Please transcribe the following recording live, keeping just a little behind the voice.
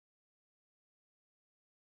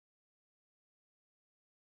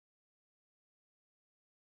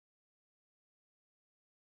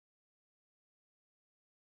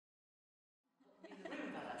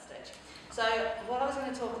So what I was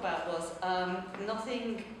going to talk about was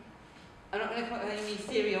nothing, I'm not going to come up with any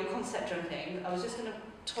theory or concept or anything. I was just going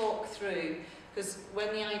to talk through, because when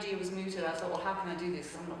the idea was mooted, I thought, well, how can I do this?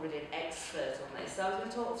 Because I'm not really an expert on this. So I was going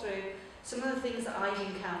to talk through some of the things that I've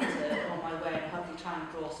encountered on my way and hopefully try and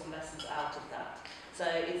draw some lessons out of that. So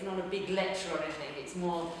it's not a big lecture or anything, it's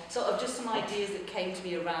more sort of just some ideas that came to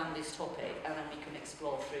me around this topic, and then we can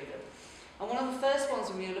explore through them. And one of the first ones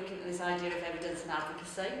when we were looking at this idea of evidence and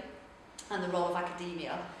advocacy and the role of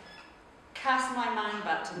academia cast my mind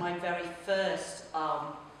back to my very first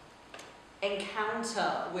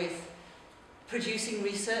encounter with producing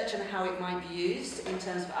research and how it might be used in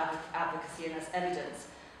terms of advocacy and as evidence.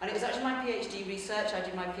 And it was actually my PhD research. I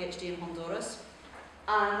did my PhD in Honduras,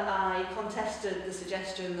 and I contested the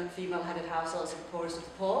suggestion that female-headed households are the poorest of the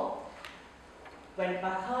poor. Went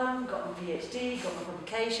back home, got my PhD, got my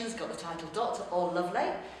publications, got the title doctor, all lovely.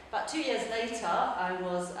 About 2 years later, I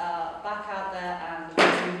was back out there and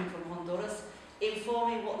returning from Honduras,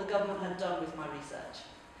 informing what the government had done with my research.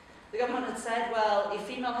 The government had said, well, if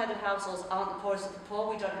female-headed households aren't the poorest of the poor,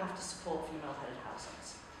 we don't have to support female-headed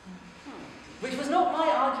households. Which was not my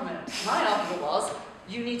argument. My argument was,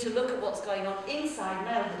 you need to look at what's going on inside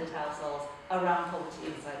male-headed households around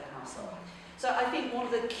poverty inside the household. So I think one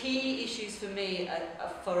of the key issues for me,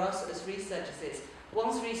 for us as researchers is,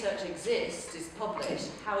 once research exists, is published,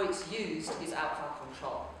 how it's used is out of our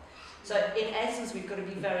control. So in essence, we've got to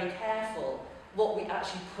be very careful what we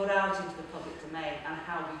actually put out into the public domain and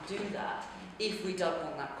how we do that if we don't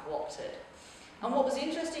want that co-opted. And what was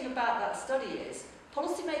interesting about that study is,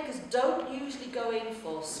 policymakers don't usually go in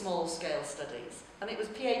for small-scale studies. And it was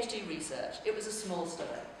PhD research, it was a small study.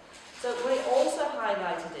 So what it also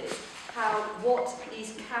highlighted is how what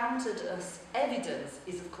is counted as evidence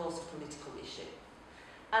is of course a political issue.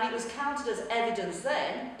 And it was counted as evidence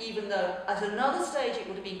then, even though at another stage it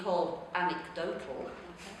would have been called anecdotal.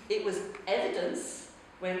 It was evidence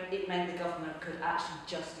when it meant the government could actually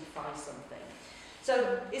justify something.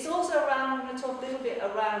 So it's also around, I'm going to talk a little bit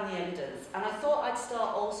around the evidence. And I thought I'd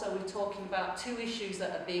start also with talking about two issues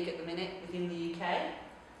that are big at the minute within the UK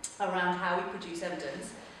around how we produce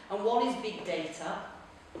evidence. And one is big data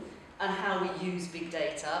and how we use big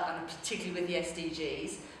data, and particularly with the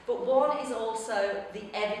SDGs. But one is also the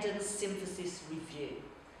evidence synthesis review.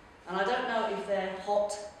 And I don't know if they're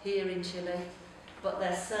hot here in Chile, but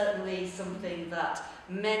they're certainly something that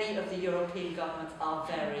many of the European governments are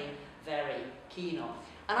very, very keen on.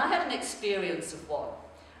 And I had an experience of one.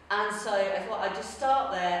 And so I thought I'd just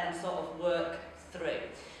start there and sort of work through.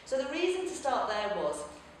 So the reason to start there was,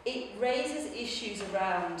 it raises issues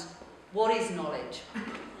around what is knowledge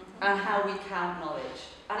and how we count knowledge.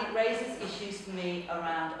 And it raises issues for me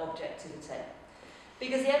around objectivity.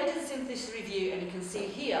 Because the evidence synthesis review, and you can see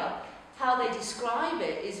here, how they describe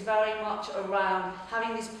it is very much around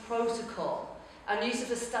having this protocol and use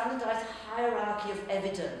of a standardised hierarchy of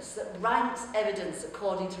evidence that ranks evidence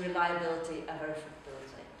according to reliability and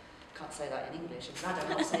verifiability. Can't say that in English, I'm glad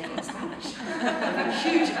I'm not saying it in Spanish. I'm in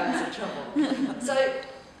huge amounts of trouble. So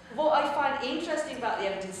what I find interesting about the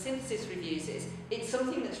evidence synthesis reviews is it's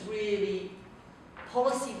something that's really,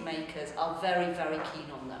 policy makers are very, very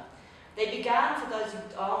keen on them. They began, for those who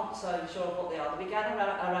aren't so sure of what they are, they began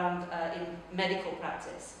around in medical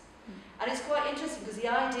practice. And it's quite interesting because the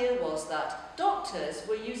idea was that doctors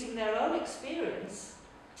were using their own experience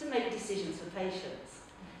to make decisions for patients.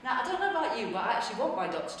 Now, I don't know about you, but I actually want my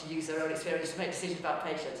doctor to use their own experience to make decisions about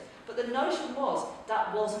patients. But the notion was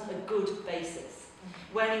that wasn't a good basis.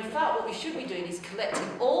 When in fact what we should be doing is collecting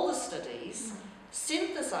all the studies,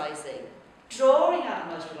 synthesising, drawing out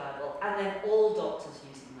the most reliable, and then all doctors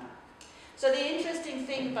using that. So the interesting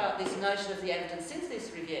thing about this notion of the evidence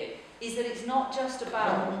synthesis review is that it's not just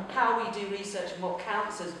about how we do research and what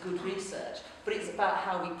counts as good research, but it's about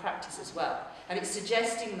how we practice as well. And it's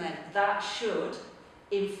suggesting then that should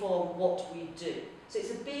inform what we do. So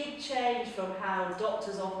it's a big change from how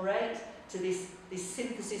doctors operate to this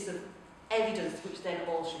synthesis of evidence which then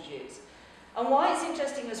all should use. And why it's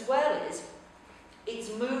interesting as well is it's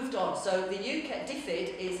moved on. So the UK,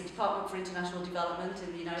 DFID is the Department for International Development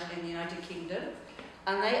in the United Kingdom,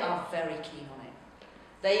 and they are very keen on it.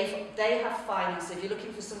 They have financed, if you're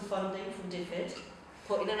looking for some funding from DFID,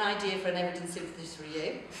 put in an idea for an evidence synthesis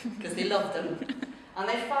review, because they love them, and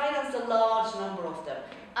they financed a large number of them.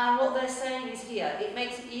 And what they're saying is here, it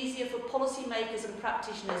makes it easier for policymakers and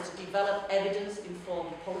practitioners to develop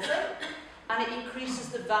evidence-informed policy, and it increases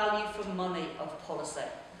the value for money of policy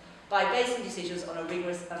by basing decisions on a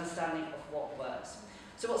rigorous understanding of what works.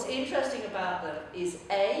 So what's interesting about them is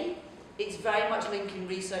A, It's very much linking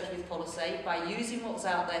research with policy by using what's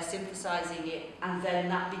out there, synthesising it, and then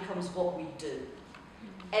that becomes what we do.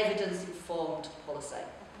 Evidence-informed policy.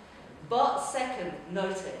 But second,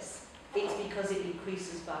 notice, it's because it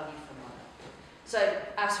increases value for money. So,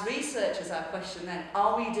 as researchers, our question then,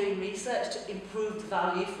 are we doing research to improve the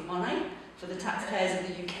value for money for the taxpayers of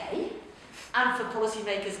the UK, and for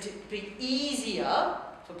policymakers to be easier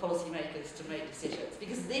for policymakers to make decisions?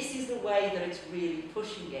 Because this is the way that it's really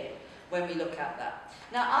pushing it when we look at that.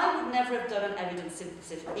 Now, I would never have done an evidence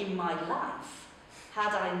synthesis in my life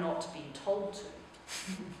had I not been told to.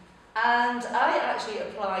 And I actually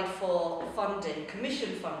applied for funding, commission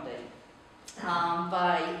funding,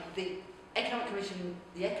 by the Economic Commission,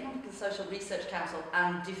 the Economic and Social Research Council,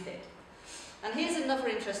 and DFID. And here's another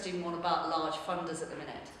interesting one about large funders at the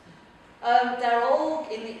minute. They're all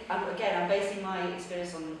in the, and again, I'm basing my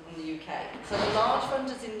experience on the UK. So the large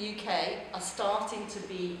funders in the UK are starting to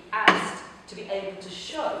be asked to be able to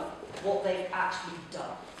show what they've actually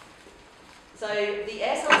done. So the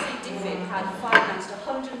SRC DFID had financed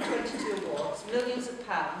 122 awards, millions of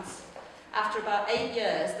pounds. After about 8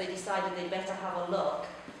 years, they decided they'd better have a look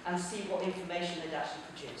and see what information they'd actually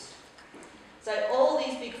produced. So all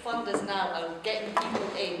these big funders now are getting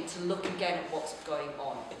people in to look again at what's going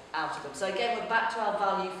on out of them. So again, we're back to our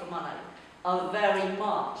value for money, are very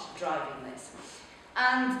much driving this.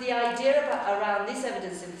 And the idea around this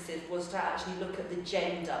evidence synthesis was to actually look at the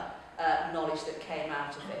gender knowledge that came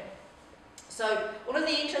out of it. So one of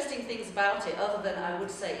the interesting things about it, other than I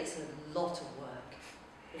would say it's a lot of work.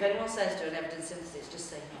 If anyone says to an evidence synthesis, just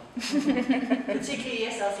say no.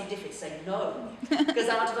 Particularly SRC DFID, say no. Because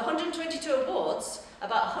out of 122 awards,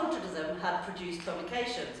 about 100 of them had produced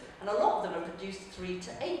publications, and a lot of them have produced 3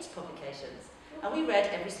 to 8 publications. And we read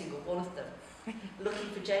every single one of them, looking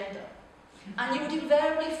for gender. And you would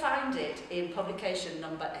invariably find it in publication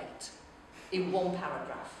number 8, in one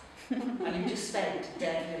paragraph. And you just spend a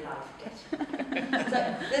day of your life getting it.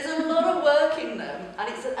 So there's a lot of work in them,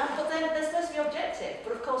 and but then they're supposed to be objective.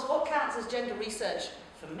 But of course, what counts as gender research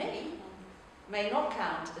for me may not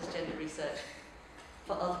count as gender research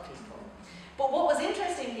for other people. But what was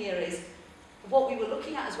interesting here is what we were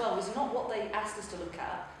looking at as well was not what they asked us to look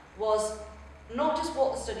at, was not just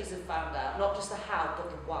what the studies have found out, not just the how, but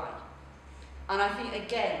the why. And I think,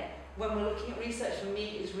 again, when we're looking at research, for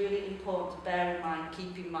me, it's really important to bear in mind,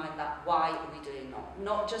 keep in mind that why are we doing it?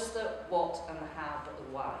 Not just the what and the how, but the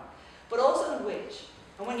why. But also the which.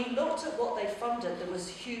 And when you looked at what they funded, there was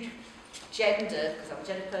huge gender, because I'm a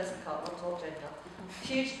gender person, can't talk gender,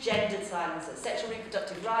 huge gendered silences. Sexual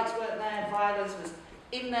reproductive rights weren't there, violence was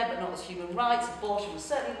in there, but not as human rights, abortion was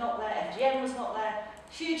certainly not there, FGM was not there.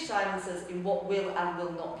 Huge silences in what will and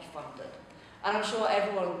will not be funded. And I'm sure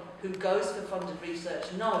everyone who goes for funded research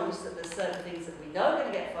knows that there's certain things that we know are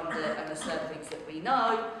going to get funded, and there's certain things that we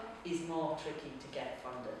know is more tricky to get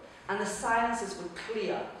funded. And the silences were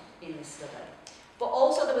clear in this study. But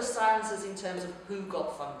also there were silences in terms of who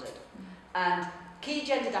got funded. And key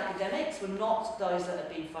gendered academics were not those that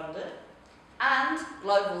had been funded. And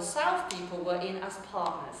Global South people were in as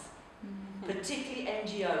partners, particularly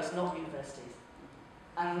NGOs, not universities.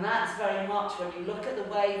 And that's very much, when you look at the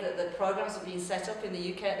way that the programmes are being set up in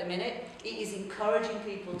the UK at the minute, it is encouraging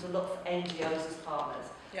people to look for NGOs as partners.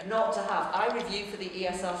 Yep. Not to have. I review for the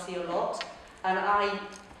ESRC a lot, and I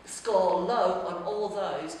score low on all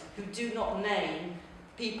those who do not name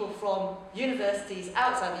people from universities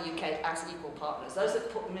outside the UK as equal partners. Those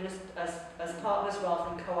that put them in as partners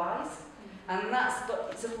rather than co-Is. And but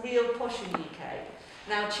it's a real push in the UK.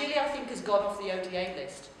 Now, Chile, I think, has gone off the ODA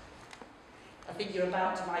list. I think you're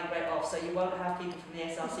about to migrate off, so you won't have people from the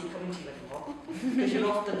SRC coming to you anymore, because you're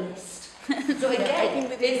off the list. So again,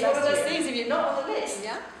 it's one of those things, if you're not on the list,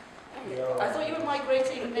 yeah. I thought you were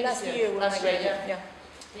migrating next year. Last year, yeah.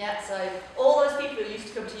 Yeah, so all those people who used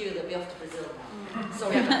to come to you, they'll be off to Brazil now.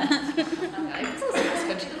 Sorry about that. Okay, it's also a nice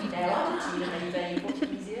country, they'll be there, Argentina, maybe,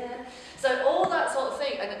 Portuguese, yeah. So all that sort of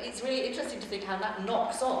thing, and it's really interesting to think how that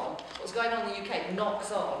knocks on, what's going on in the UK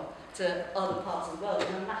knocks on to other parts of the world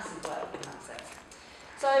in a massive way in that sense.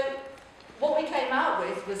 So what we came out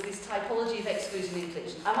with was this typology of exclusion and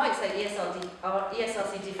inclusion. I might say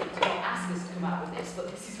ESRC did not ask us to come out with this, but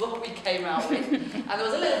this is what we came out with. And there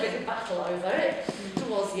was a little bit of battle over it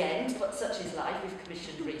towards the end, but such is life with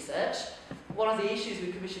commissioned research. One of the issues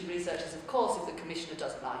with commissioned research is, of course, if the commissioner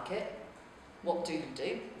doesn't like it, what do you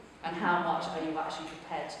do? And how much are you actually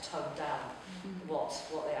prepared to tone down what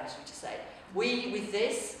they ask you to say? With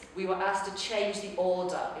this, we were asked to change the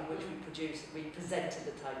order in which we presented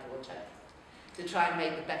the typology, to try and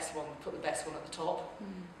make the best one, put the best one at the top,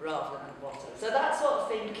 rather than at the bottom. So that sort of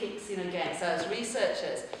thing kicks in again. So as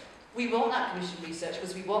researchers, We want that commission research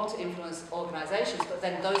because we want to influence organisations, but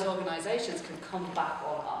then those organisations can come back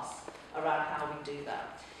on us around how we do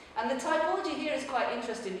that. And the typology here is quite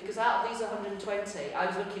interesting because out of these 120, I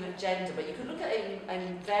was looking at gender, but you could look at it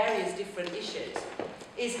in various different issues,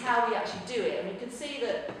 is how we actually do it. And we can see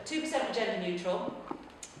that 2% were gender neutral,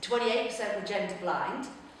 28% were gender blind,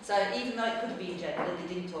 so even though it could have been gender,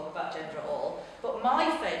 they didn't talk about gender at all. But my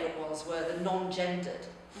favourite ones were the non-gendered.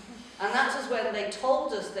 And that was when they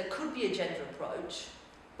told us there could be a gender approach,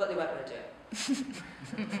 but they weren't going to do it.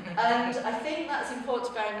 And I think that's important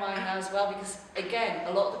to bear in mind now as well, because again,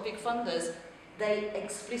 a lot of the big funders, they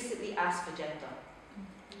explicitly ask for gender.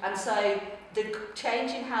 And so the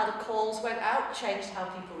change in how the calls went out changed how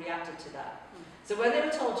people reacted to that. So when they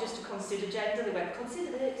were told just to consider gender, they went,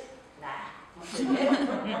 considered it? Nah, not doing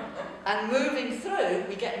it. And moving through,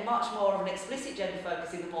 we get much more of an explicit gender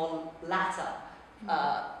focus in the more latter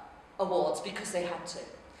awards because they had to.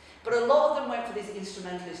 But a lot of them went for this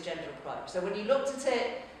instrumentalist gender approach. So when you looked at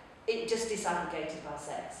it, it just disaggregated by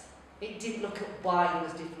sex. It didn't look at why there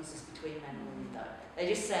was differences between men and women though. They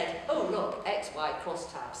just said, oh look, X, Y,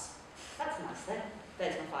 cross tabs. That's nice then.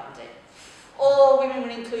 There's my finding. Or women were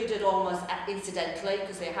included almost incidentally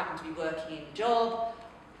because they happened to be working in a job.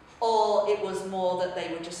 Or it was more that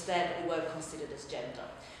they were just there but they weren't considered as gender.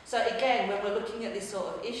 So again, when we're looking at this sort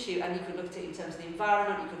of issue, and you could look at it in terms of the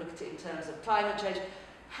environment, you could look at it in terms of climate change,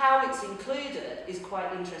 how it's included is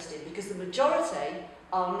quite interesting because the majority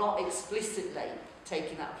are not explicitly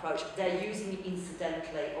taking that approach. They're using it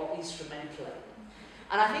incidentally or instrumentally.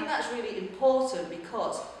 And I think that's really important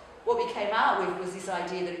because what we came out with was this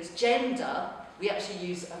idea that it's gender. We actually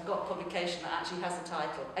use, I've got a publication that actually has the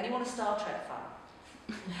title. Anyone a Star Trek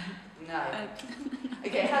fan? No.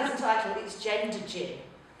 Okay, it has the title, it's Gender Gym,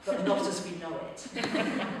 but not as we know it.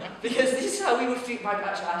 Because this is how we would think,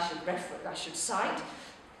 I should cite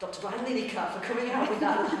Dr. Brian Lineker for coming out with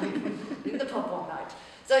that line in the pub one night.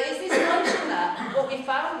 So it's this notion that what we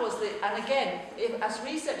found was that, and again, as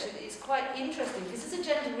researchers, it's quite interesting, because as a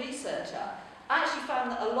gender researcher, I actually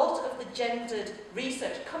found that a lot of the gendered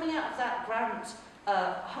research coming out of that grant,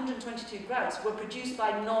 122 grants, were produced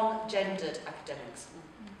by non-gendered academics.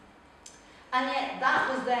 And yet that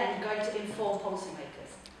was then going to inform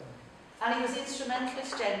policymakers. And it was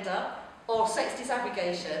instrumentalist gender, or sex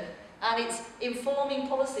disaggregation, and it's informing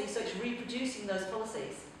policy, so it's reproducing those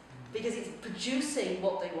policies, because it's producing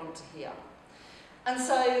what they want to hear. And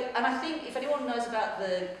so, and I think if anyone knows about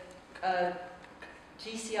the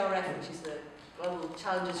GCRF, which is the Global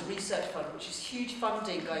Challenges Research Fund, which is huge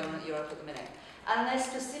funding going on in Europe at the minute, and they're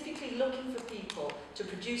specifically looking for people to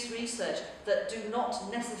produce research that do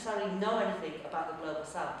not necessarily know anything about the Global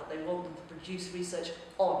South, but they want them to produce research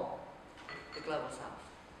on the Global South,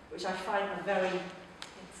 which I find a very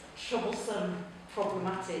troublesome,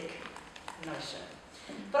 problematic notion.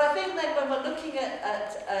 But I think then when we're looking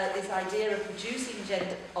at this idea of producing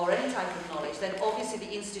gender or any type of knowledge, then obviously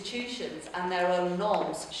the institutions and their own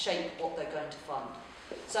norms shape what they're going to fund.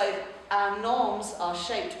 So our norms are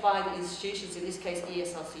shaped by the institutions, in this case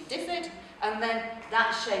ESRC DFID, and then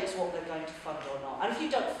that shapes what they're going to fund or not. And if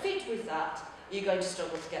you don't fit with that, you're going to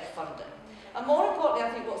struggle to get funding. And more importantly, I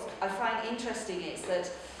think what I find interesting is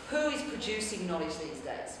that who is producing knowledge these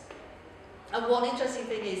days? And one interesting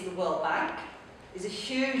thing is the World Bank is a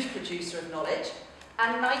huge producer of knowledge,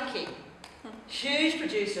 and Nike, huge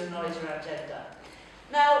producer of knowledge around gender.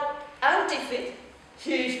 Now, and DFID,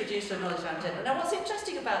 huge producer of knowledge around gender. Now, what's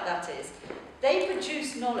interesting about that is they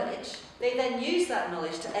produce knowledge, they then use that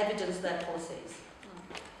knowledge to evidence their policies.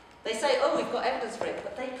 They say, oh, we've got evidence for it,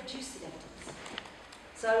 but they produce the evidence.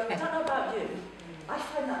 So, I don't know about you, I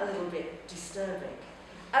find that a little bit disturbing.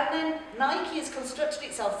 And then Nike has constructed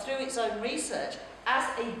itself through its own research as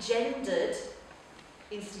a gendered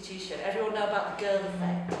institution. Everyone know about the girl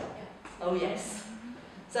effect? Oh yes.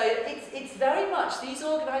 So it's very much, these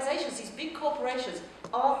organisations, these big corporations,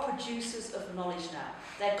 are producers of knowledge now.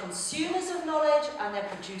 They're consumers of knowledge and they're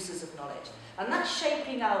producers of knowledge. And that's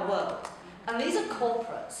shaping our world. And these are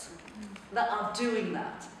corporates that are doing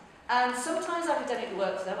that. And sometimes academic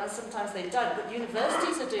work for them and sometimes they don't. But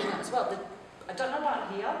universities are doing that as well. I don't know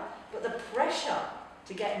about here, but the pressure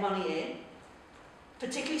to get money in,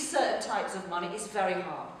 particularly certain types of money, is very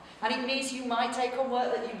hard. And it means you might take on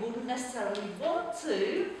work that you wouldn't necessarily want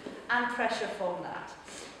to, and pressure from that.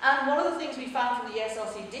 And one of the things we found from the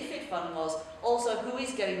ESRC DFID fund was also who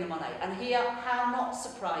is getting the money. And here, how not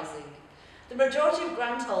surprising. The majority of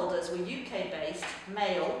grant holders were UK-based,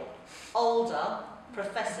 male, older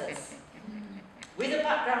professors, with a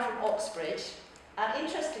background from Oxbridge, and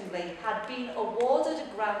interestingly, had been awarded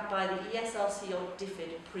a grant by the ESRC or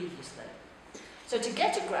DFID previously. So to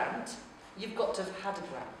get a grant, you've got to have had a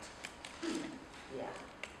grant. Yeah,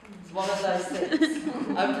 it's one of those things.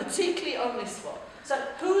 Particularly on this one. So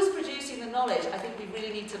who's producing the knowledge, I think we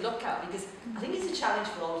really need to look at, because I think it's a challenge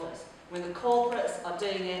for all of us, when the corporates are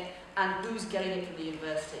doing it and who's getting it from the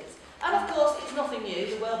universities. And of course, it's nothing new.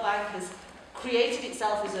 The World Bank has created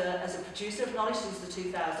itself as a producer of knowledge since the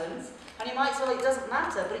 2000s. And you might say, well, it doesn't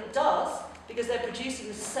matter, but it does, because they're producing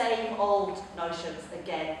the same old notions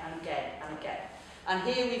again and again and again. And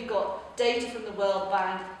here we've got data from the World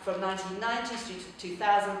Bank from 1990s through to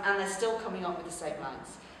 2000, and they're still coming up with the same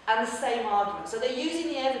lines and the same argument. So they're using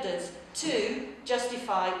the evidence to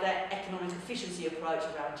justify their economic efficiency approach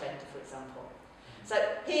around gender, for example. So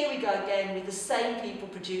here we go again with the same people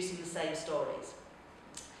producing the same stories.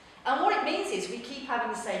 And what it means is we keep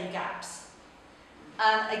having the same gaps.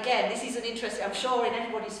 And again, this is an interesting, I'm sure in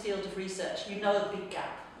everybody's field of research, you know a big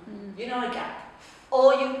gap. You know a gap.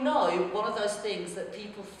 Or you know one of those things that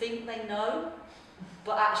people think they know,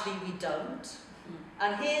 but actually we don't.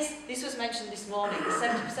 And this was mentioned this morning,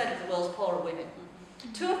 that 70% of the world's poor are women.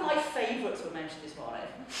 Two of my favourites were mentioned this morning.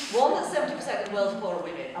 One that 70% of the world's poor are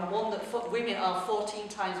women, and one that women are 14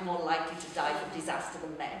 times more likely to die from disaster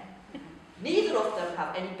than men. Neither of them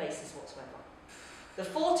have any basis whatsoever. The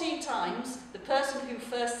 14 times, the person who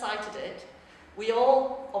first cited it, we're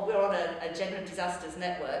on a gender and disasters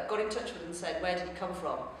network, got in touch with them and said, where did it come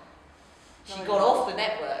from? She got off the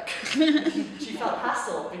network. She felt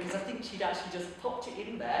hassled because I think she'd actually just popped it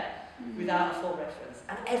in there without a full reference.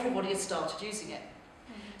 And everybody has started using it.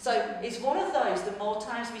 So it's one of those, the more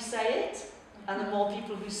times we say it, and the more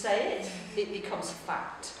people who say it, it becomes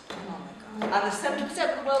fact. Oh my God. And the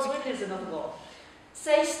 70% of the world's women is another one.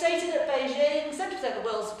 Stated at Beijing, 70% of the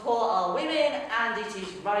world's poor are women, and it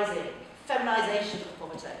is rising. Feminisation of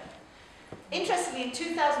poverty. Interestingly, in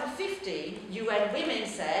 2015, UN Women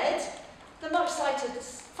said, the much cited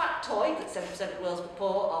factoid that 70% of the world's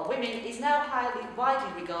poor are women is now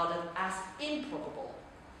widely regarded as improbable.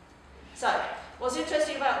 So, what's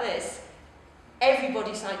interesting about this?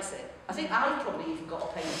 Everybody cites it. I think I've probably even got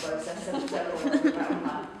a paper where it says 70% of the world around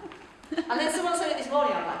that. And then someone said it this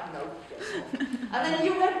morning, I'm like, no. And then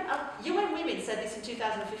UN Women said this in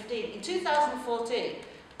 2015. In 2014,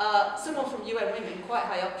 someone from UN Women, quite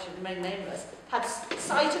high up, should remain nameless, had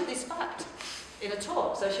cited this fact in a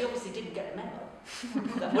talk, so she obviously didn't get the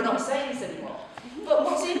memo. That we're not saying this anymore. But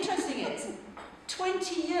what's interesting is,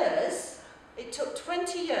 20 years, it took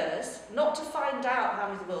 20 years not to find out how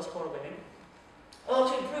many of the world's poor are women, or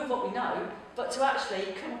to improve what we know, but to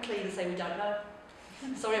actually come clean and say we don't know.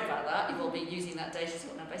 Sorry about that, you've all been using that data, it's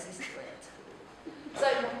got no basis to it. So,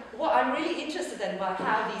 what I'm really interested then about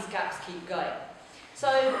how these gaps keep going. So,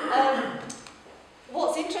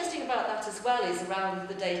 what's interesting about that as well is around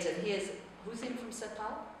the data. Here's, who's in from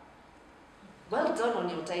CEPAL? Well done on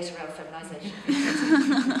your data around feminisation.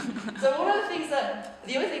 So one of the things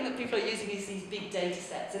the other thing that people are using is these big data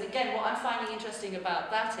sets. And again, what I'm finding interesting about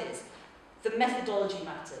that is the methodology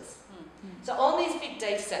matters. So on these big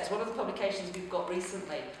data sets, one of the publications we've got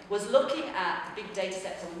recently was looking at the big data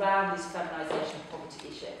sets around this feminisation of poverty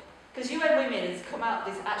issue. Because UN Women has come out,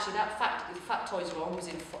 actually that factoid's wrong was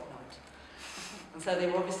in footnote. And so they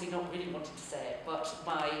were obviously not really wanting to say it, but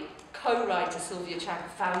my co-writer Sylvia Chang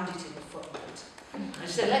found it in the footnote. And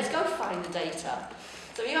she said, let's go find the data.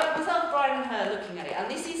 So we got myself, Brian and her looking at it, and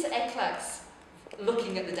this is ECLAC's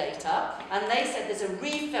looking at the data, and they said there's a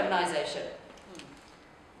re-feminisation.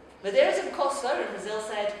 But there is, of course, Sloan in Brazil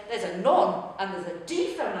said there's a non and there's a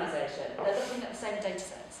de-feminisation. They're looking at the same data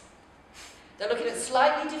sets. They're looking at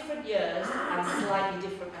slightly different years and slightly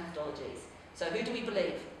different methodologies. So who do we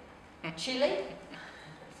believe? Chile?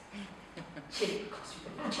 Chile, of course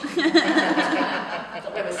we believe Chile.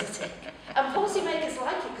 Not where we're sitting. And policymakers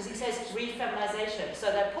like it because it says re-feminisation.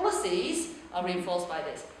 So their policies are reinforced by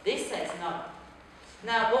this. This says no.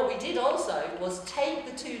 Now, what we did also was take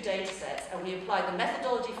the two data sets and we applied the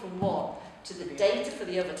methodology from one to the data for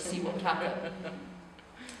the other to see what would happen.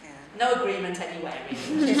 No agreement anyway,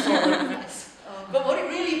 really. Just all over this. But what it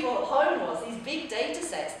really brought home was these big data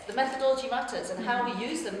sets, the methodology matters, and how we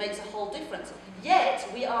use them makes a whole difference. Yet,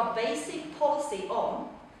 we are basing policy on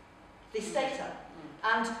this data.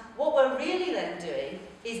 And what we're really then doing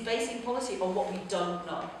is basing policy on what we don't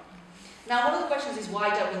know. Now, one of the questions is,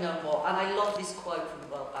 why don't we know more? And I love this quote from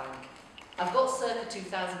the World Bank. I've got circa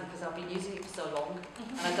 2000 because I've been using it for so long,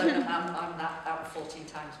 and I don't know how I'm that out 14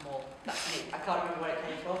 times more. That's me. I can't remember where it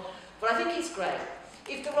came from. But I think it's great.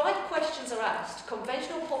 If the right questions are asked,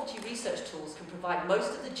 conventional poverty research tools can provide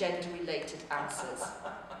most of the gender-related answers.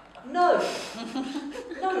 No.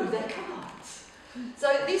 No, they can't. So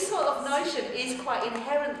this sort of notion is quite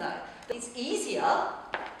inherent though. It's easier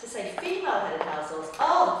to say female-headed households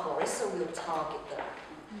are the poorest, so we'll target them.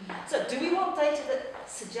 So do we want data that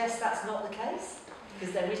suggests that's not the case?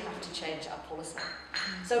 Because then we'd have to change our policy.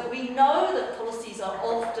 So we know that policies are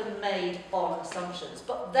often made on assumptions,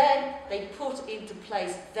 but then they put into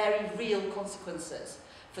place very real consequences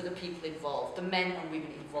for the people involved, the men and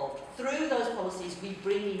women involved. Through those policies, we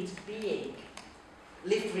bring into being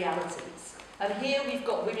lived realities. And here we've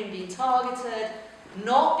got women being targeted,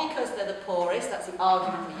 not because they're the poorest, that's the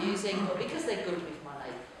argument we're using, but because they're good with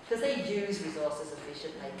money, because they use resources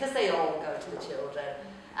efficiently, because they all go to the children,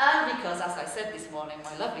 and because, as I said this morning,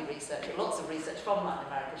 my lovely research, lots of research from Latin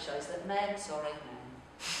America shows that men,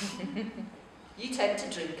 you tend to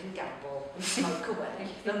drink and gamble and smoke away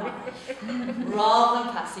the money, rather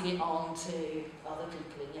than passing it on to other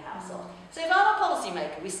people in your household. So if I'm a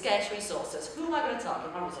policymaker with scarce resources, who am I going to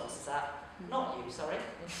target my resources at? Not you, sorry.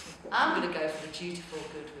 I'm going to go for the dutiful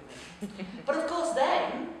good women. But of course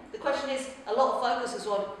then, the question is, a lot of focus is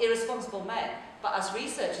on irresponsible men, but as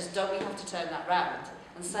researchers, don't we have to turn that round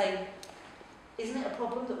and say, isn't it a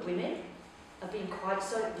problem that women are being quite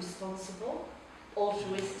so responsible,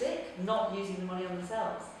 altruistic, not using the money on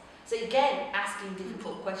themselves? So again, asking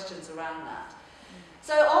difficult questions around that.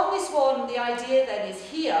 So on this one, the idea then is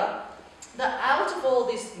here that out of all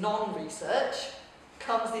this non-research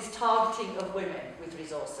comes this targeting of women with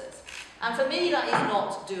resources. And for me, that is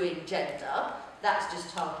not doing gender, that's just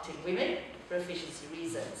targeting women for efficiency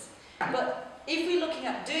reasons. But if we're looking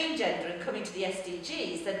at doing gender and coming to the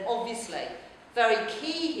SDGs, then obviously very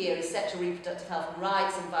key here is sexual reproductive health and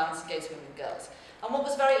rights and violence against women and girls. And what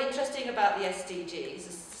was very interesting about the SDGs,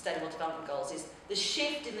 the Sustainable Development Goals, is the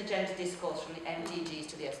shift in the gender discourse from the MDGs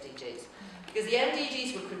to the SDGs. Because the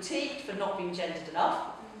MDGs were critiqued for not being gendered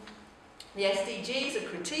enough. The SDGs are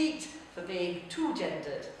critiqued for being too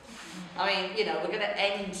gendered. I mean, you know, we're going to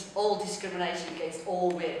end all discrimination against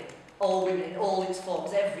all women in all its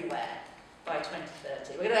forms everywhere by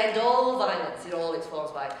 2030. We're going to end all violence in all its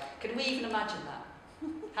forms by... Can we even imagine that?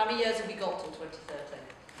 How many years have we got till 2030?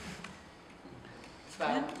 It's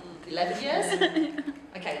about 11 years?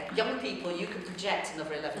 Okay, young people, you can project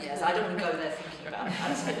another 11 years. I don't want to go there thinking about it.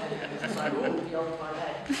 I'd say, it's like, oh, we'll be old by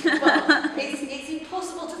then. But it's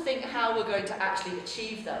impossible to think how we're going to actually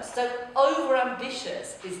achieve those. So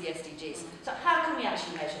over-ambitious is the SDGs. So how can we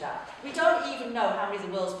actually measure that? We don't even know how many of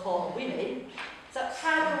the world's poor are women. So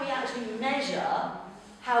how can we actually measure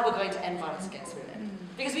how we're going to end violence against women?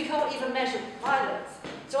 Because we can't even measure violence.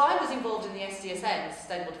 So I was involved in the SDSN,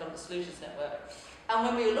 Sustainable Development Solutions Network. And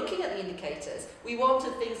when we were looking at the indicators, we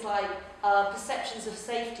wanted things like perceptions of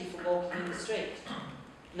safety for walking in the street.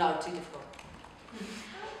 No, too difficult.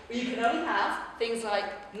 You can only have things like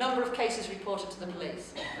number of cases reported to the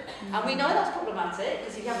police. And we know that's problematic,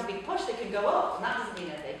 because if you have a big push, they can go up, and that doesn't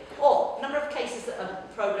mean anything. Or number of cases that are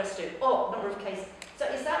progressed through, or number of cases. So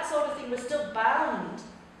it's that sort of thing. We're still bound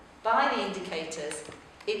by the indicators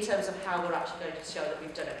in terms of how we're actually going to show that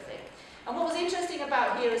we've done everything. And what was interesting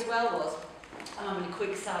about here as well was, and I'm going to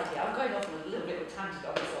quick side here, I'm going off on a little bit of a tangent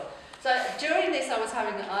on this one. So during this I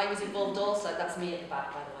was involved also, that's me at the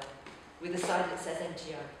back by the way, with the sign that says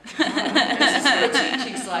NGO. This is for a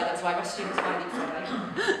teaching slide, that's why my students find it funny,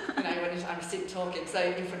 you know, when I'm sitting talking, so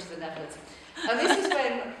in front of the Netherlands. And this is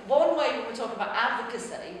when, one way when we're talking about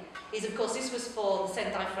advocacy, is of course this was for the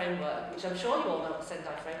Sendai framework, which I'm sure you all know what the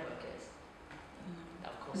Sendai framework is. No,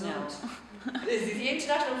 of course not. This is the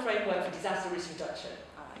International Framework for Disaster Risk Reduction.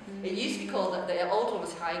 It used to be called, the old one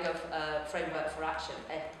was Higher Framework for Action,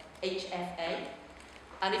 HFA.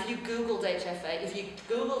 And if you Googled HFA, if you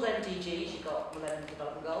Googled MDGs, you got Millennium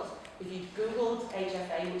Development Goals. If you Googled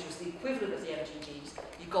HFA, which was the equivalent of the MDGs,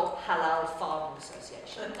 you got Halal Farming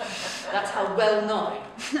Association. That's how well known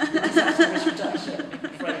the disaster risk reduction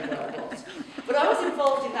framework was. But I was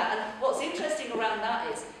involved in that, and what's interesting around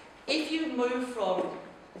that is, if you move from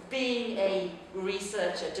being a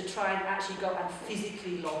researcher to try and actually go and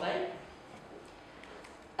physically lobby,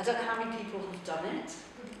 I don't know how many people have done it.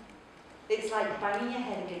 It's like banging your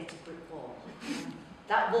head against a brick wall.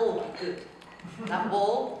 That wall would be good. That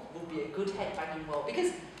wall would be a good head-banging wall.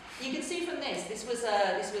 Because you can see from this was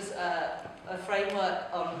a framework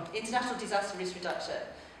on international disaster risk reduction.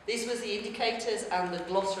 This was the indicators and the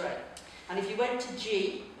glossary. And if you went to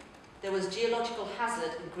G, there was geological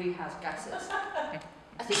hazard and greenhouse gases.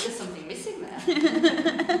 I think there's something missing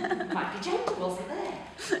there. Might be gender, wasn't there?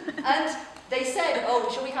 And they said,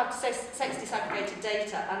 oh, shall we have sex disaggregated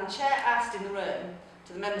data? And the chair asked in the room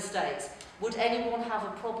to the member states, would anyone have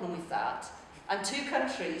a problem with that? And 2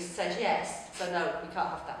 countries said yes, so no, we can't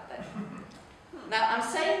have that then. Now, I'm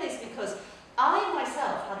saying this because I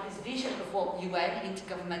myself had this vision of what UN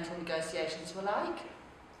intergovernmental negotiations were like.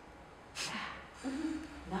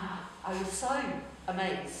 No, I was so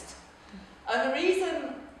amazed. And the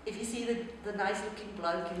reason, if you see the nice looking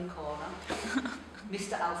bloke in the corner,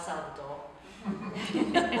 Mr. El Salvador.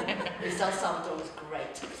 Mr. El Salvador was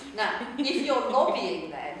great. Now, if you're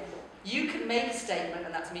lobbying then, you can make a statement,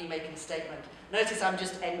 and that's me making a statement. Notice I'm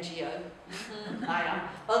just NGO. I am.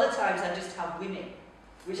 Other times I just have women,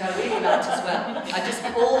 which I really liked as well. I just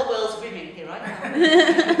have all the world's women here, right?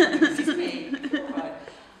 This is me. Right.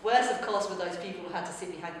 Worse, of course, were those people who had to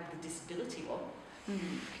sit behind the disability one.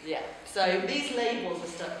 Yeah. So these labels are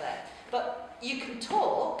stuck there. But you can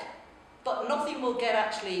talk, but nothing will get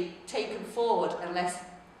actually taken forward unless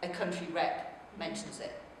a country rep mentions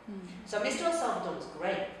it. So Mr. El Salvador was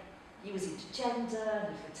great. He was into gender,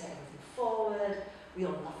 he could take everything forward. We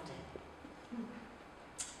all loved him.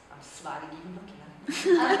 I'm smiling even looking at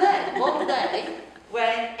him. And then, one day,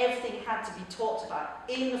 when everything had to be talked about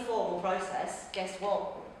in the formal process, guess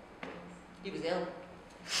what? He was ill.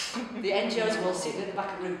 The NGOs were all sitting in the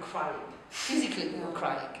back of the room crying. Physically, we were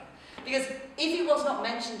crying. Because if it was not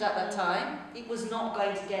mentioned at that time, it was not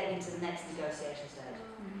going to get into the next negotiation stage.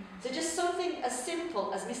 So just something as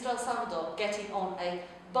simple as Mr. El Salvador getting on a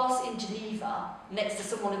bus in Geneva next to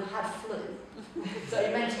someone who had flu, so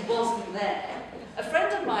it meant he wasn't there. A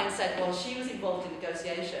friend of mine said, well, she was involved in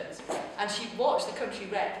negotiations, and she watched the country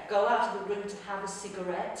rep go out of the room to have a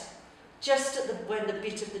cigarette, just at when the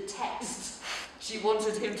bit of the text she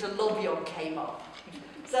wanted him to lobby on came up.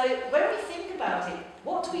 So when we think about it,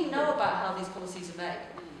 what do we know about how these policies are made?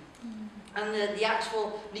 And the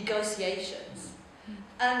actual negotiations.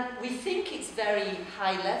 And we think it's very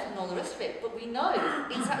high level and all the rest of it, but we know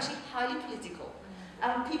it's actually highly political.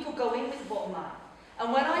 And people go in with bottom line.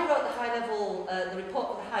 And when I wrote the report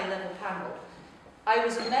for the high level panel, I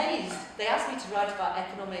was amazed. They asked me to write about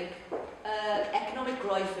economic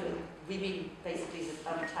growth and women basically as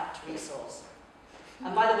an untapped resource.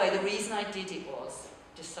 And by the way, the reason I did it was,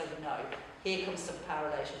 just so you know, here comes some power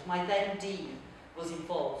relations. My then dean was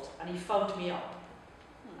involved, and he phoned me up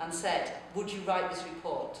and said, would you write this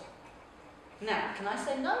report? Now, can I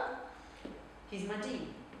say no? He's my dean.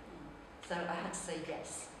 So I had to say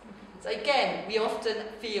yes. So again, we often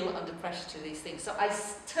feel under pressure to these things. So I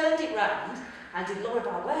turned it round and did Laura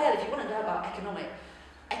about, well, if you want to know about economic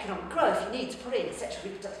growth, you need to put in sexual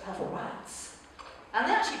reproductive health and rights. And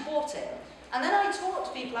they actually bought it. And then I talked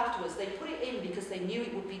to people afterwards, they put it in because they knew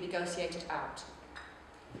it would be negotiated out.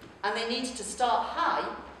 And they needed to start high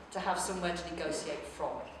to have somewhere to negotiate from,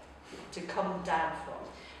 to come down from.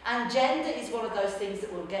 And gender is one of those things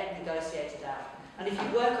that will get negotiated out. And if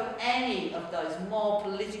you work on any of those more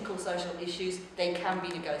political social issues, they can be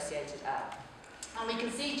negotiated out. And we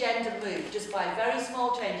can see gender move just by a very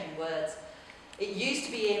small change in words. It used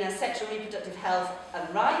to be in a sexual reproductive health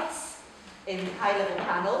and rights in the high-level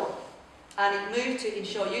panel, and it moved to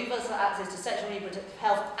ensure universal access to sexual and reproductive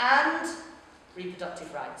health and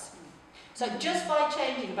reproductive rights. So just by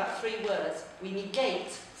changing about 3 words, we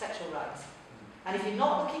negate sexual rights. And if you're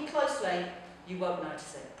not looking closely, you won't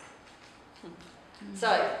notice it.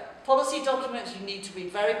 So, policy documents you need to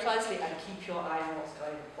read very closely and keep your eye on what's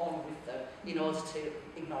going on with them in order to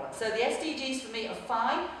ignore it. So the SDGs for me are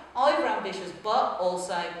fine, over-ambitious, but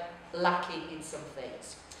also lacking in some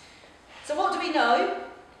things. So what do we know?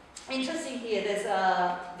 Interesting here, there's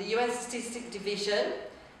the UN Statistics Division.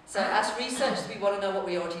 So as researchers, we want to know what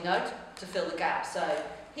we already know to fill the gap. So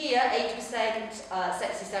here, 80%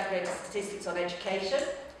 sexist aggregated statistics on education,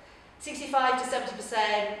 65 to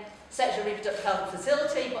 70% sexual and reproductive health and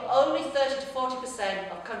fertility, but only 30 to 40%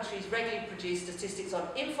 of countries regularly produce statistics on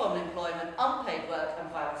informal employment, unpaid work and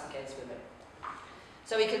violence against women.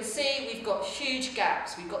 So we can see we've got huge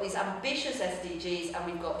gaps. We've got these ambitious SDGs and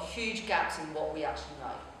we've got huge gaps in what we actually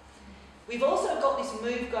know. We've also got this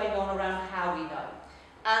move going on around how we know.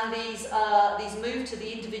 And these move to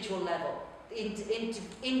the individual level,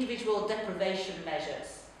 individual deprivation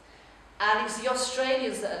measures. And it's the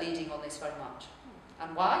Australians that are leading on this very much.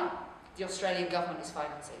 And why? The Australian government is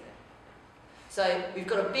financing it. So we've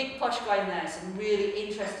got a big push going there, some really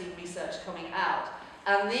interesting research coming out.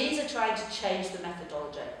 And these are trying to change the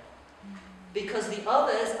methodology. Because the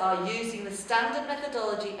others are using the standard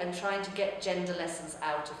methodology and trying to get gender lessons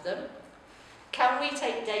out of them. Can we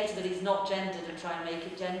take data that is not gendered and try and make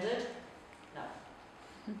it gendered? No.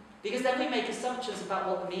 Because then we make assumptions about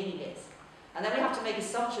what the meaning is. And then we have to make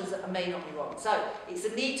assumptions that may not be wrong. So it's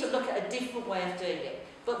a need to look at a different way of doing it.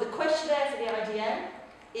 But the questionnaire for the IDN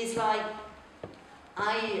is like,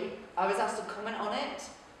 I was asked to comment on it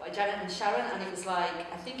by Janet and Sharon, and it was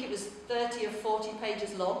like, I think it was 30 or 40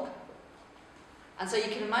 pages long. And so you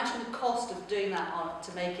can imagine the cost of doing that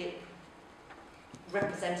to make it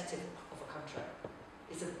representative of a country.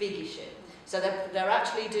 It's a big issue. So they're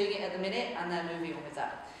actually doing it at the minute, and they're moving on with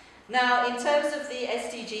that. Now, in terms of the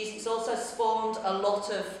SDGs, it's also spawned a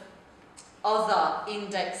lot of other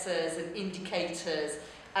indexes and indicators.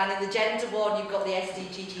 And in the gender one, you've got the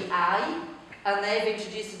SDGI, and they've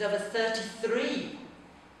introduced another 33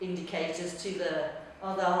 indicators to the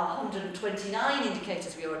other 129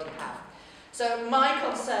 indicators we already have. So my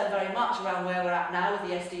concern very much around where we're at now with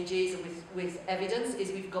the SDGs and with evidence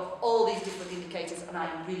is we've got all these different indicators, and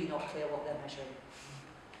I'm really not clear what they're measuring.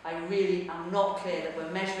 I really am not clear that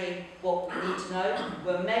we're measuring what we need to know.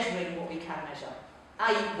 We're measuring what we can measure,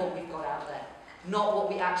 i.e. what we've got out there, not what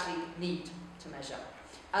we actually need to measure.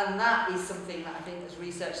 And that is something that I think as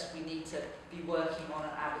researchers we need to be working on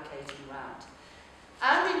and advocating around.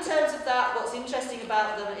 And in terms of that, what's interesting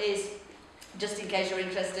about them is, just in case you're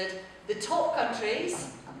interested, the top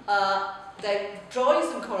countries, they're drawing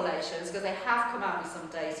some correlations because they have come out with some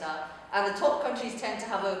data, and the top countries tend to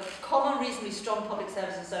have a common, reasonably strong public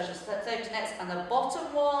service and social safety nets, and the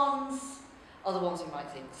bottom ones are the ones who might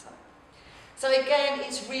think so. So again,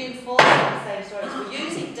 it's reinforcing the same stories. We're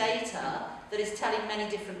using data that is telling many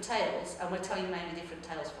different tales, and we're telling many different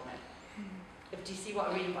tales from it. Do you see what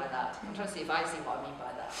I mean by that? I'm trying to see if I see what I mean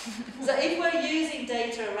by that. So if we're using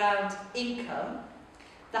data around income,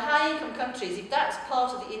 the high-income countries, if that's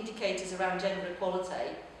part of the indicators around gender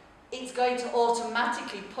equality, it's going to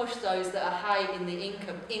automatically push those that are high in the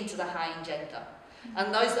income into the high in gender,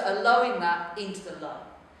 and those that are low in that into the low.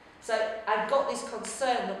 So I've got this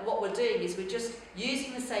concern that what we're doing is we're just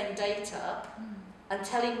using the same data and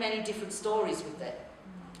telling many different stories with it.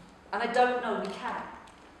 And I don't know we can.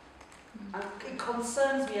 And it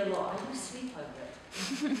concerns me a lot. I lose sleep over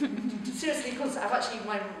it. Seriously, because I've actually,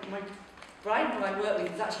 Brian, who I work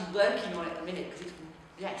with, is actually working on it at the minute, because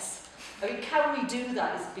yes. I mean, can we do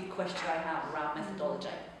that is a big question I have around methodology.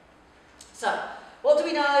 So, what do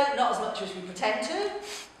we know? Not as much as we pretend to.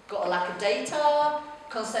 Got a lack of data.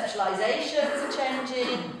 Conceptualizations are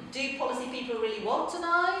changing. Do policy people really want to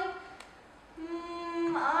know?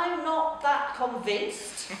 I'm not that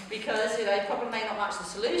convinced, because the problem may not match the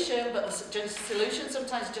solution, but the solution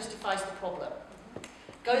sometimes justifies the problem.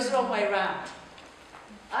 Goes the wrong way around.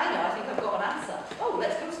 I know, I think I've got an answer. Oh,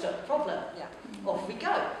 let's construct the problem. Yeah. Off we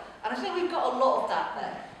go. And I think we've got a lot of that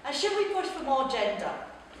there. And should we push for more gender?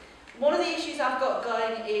 One of the issues I've got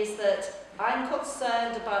going is that I'm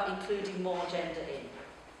concerned about including more gender in.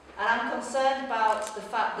 And I'm concerned about the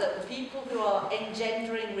fact that the people who are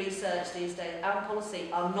engendering research these days and policy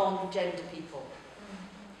are non-gender people.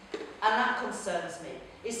 And that concerns me.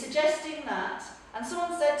 It's suggesting that, and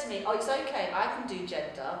someone said to me, oh, it's okay, I can do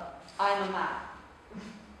gender, I'm a man.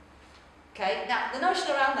 Okay, now the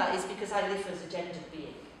notion around that is because I live as a gendered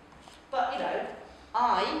being. But,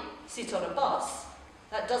 I sit on a bus,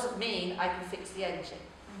 that doesn't mean I can fix the engine.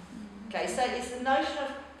 Okay, so it's the notion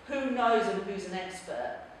of who knows and who's an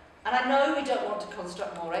expert. And I know we don't want to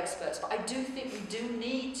construct more experts, but I do think we do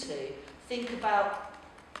need to think about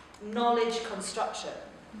knowledge construction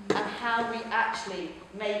and how we actually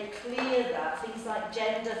make clear that things like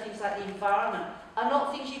gender, things like the environment, are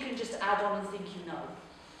not things you can just add on and think you know.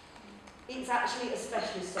 It's actually a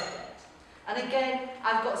specialist subject. And again,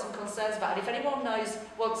 I've got some concerns about it. If anyone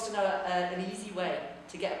wants to know an easy way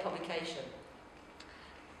to get a publication.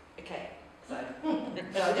 Okay, so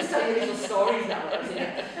I'm just telling you little stories now.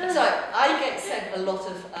 So I get sent a lot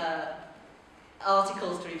of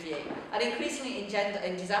articles to review, and increasingly in gender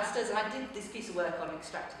and disasters, and I did this piece of work on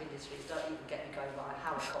extractive industries, don't even get me going by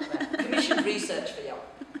how I got there. Commissioned research for you.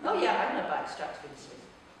 Oh yeah, I know about extractive industries.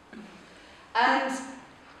 And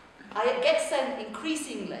I get sent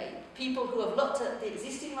increasingly people who have looked at the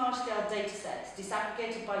existing large-scale data sets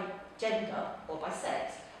disaggregated by gender or by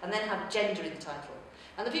sex, and then have gender in the title.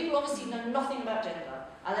 And the people obviously know nothing about gender,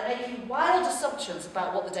 and they're making wild assumptions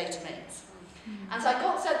about what the data means. And so I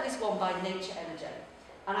got sent this one by Nature Energy,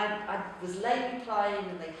 and I was late replying,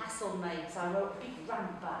 and they hassled me, so I wrote a big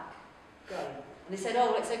rant back, going. And they said,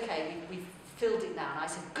 oh, it's okay, we've filled it now. And I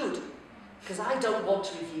said, good, because I don't want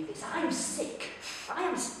to review this. I'm sick. I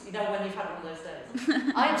am, when you've had one of those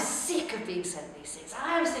days. I am sick of being sent these things.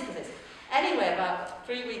 I am sick of this. Anyway, about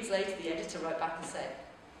 3 weeks later, the editor wrote back and said,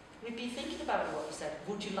 we've been thinking about what you said.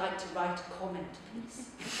 Would you like to write a comment, please?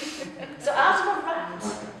 So out of a rant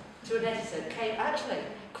to an editor came actually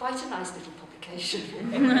quite a nice little publication.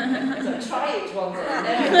 So try it one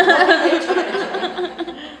day.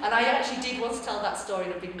 And I actually did once tell that story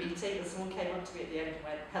in a big meeting, and someone came up to me at the end and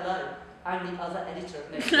went, hello, I'm the other editor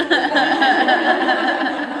of Nature.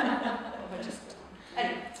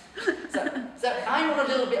 Anyway, so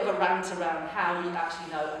rant around how you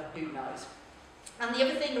actually know and who knows. And the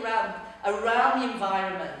other thing around the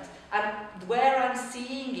environment, and where I'm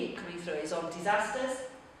seeing it coming through, is on disasters,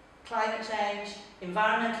 climate change,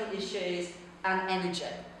 environmental issues, and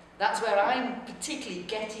energy. That's where I'm particularly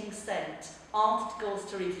getting sent articles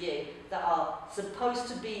to review that are supposed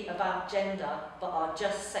to be about gender, but are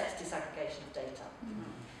just sex disaggregation of data.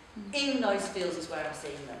 In those fields is where I'm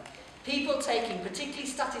seeing them. People taking, particularly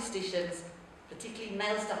statisticians, particularly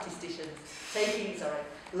male statisticians, taking,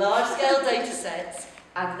 large-scale data sets,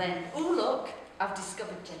 and then, oh look, I've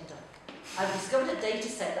discovered gender. I've discovered a data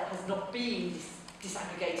set that has not been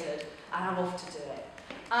disaggregated, and I'm off to do it.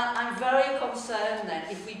 And I'm very concerned then,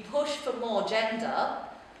 if we push for more gender,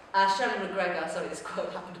 as Shelley McGregor, sorry, this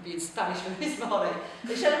quote happened to be in Spanish from this morning,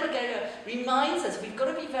 but Shelley McGregor reminds us we've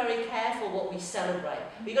got to be very careful what we celebrate.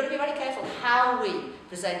 We've got to be very careful how we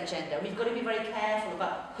present gender. We've got to be very careful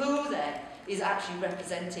about who then is actually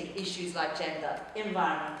representing issues like gender,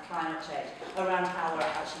 environment, climate change, around how we're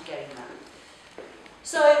actually getting that.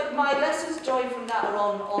 So my lessons drawn from that are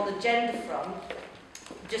on the gender front,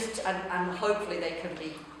 and hopefully they can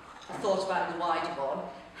be thought about in the wider one.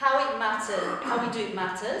 How it matters, how we do it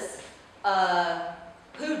matters,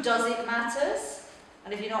 who does it matters,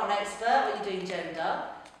 and if you're not an expert, what you do in gender,